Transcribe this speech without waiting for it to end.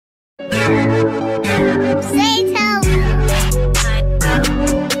All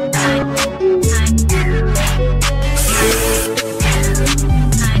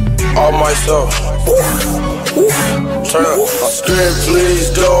myself. Turn up. Strip,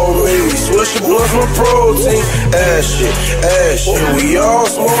 please don't me. Swisher blunts my protein. Ass shit. We all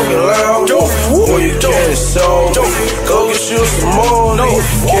smoking loud. Boy, you can't solve me. Go get you some more.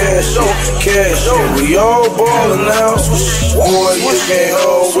 Cash. We all ballin' now. Boy, you can't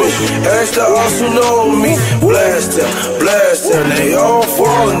hold me. Ask the us who know me. Blast them. They all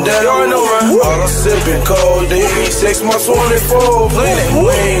falling down. All I'm sipping codeine. 6 months 24.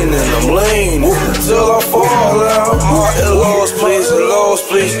 I'm leaning until I fall out. My illos,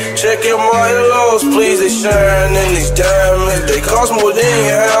 please. Check in my illos, please. They shine in these diamonds. They cost more than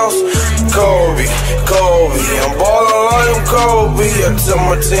your house. Kobe. I'm ballin' like I'm Kobe. I tell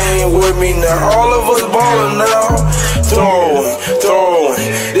my team with me now. All of us ballin' now. Throwing.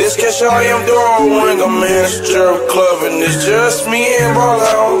 This cash I am throwing. I'm in a strip club and it's just me and ball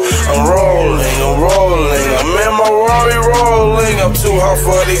out. I'm rolling. I'm in my Rari rolling. I'm too hot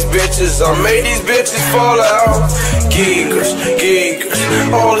for these bitches. I made these bitches fall out. Geekers.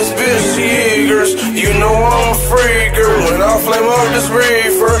 All these bitches eagers. You know I'm a freaker. When I flame up this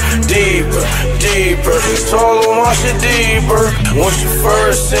reefer. Deeper. Told them I shit deeper. Once you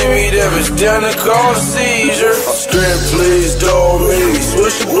first see me, that bitch down to cause a seizure. Strip, please don't me.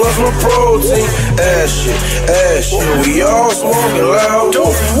 Swisher blunts my protein. Ass shit. We all smoking loud.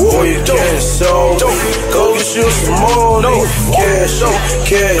 Boy, you can't solve me. Go get you some more. Cash.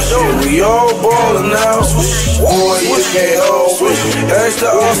 We all ballin' now. Boy, you can't hold me. Ask the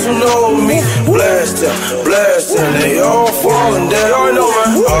us who know me. Blast them. They all falling down.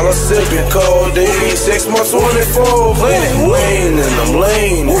 All I'm sipping codeine. 6 months 24. I'm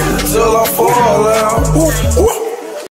leaning until I fall out.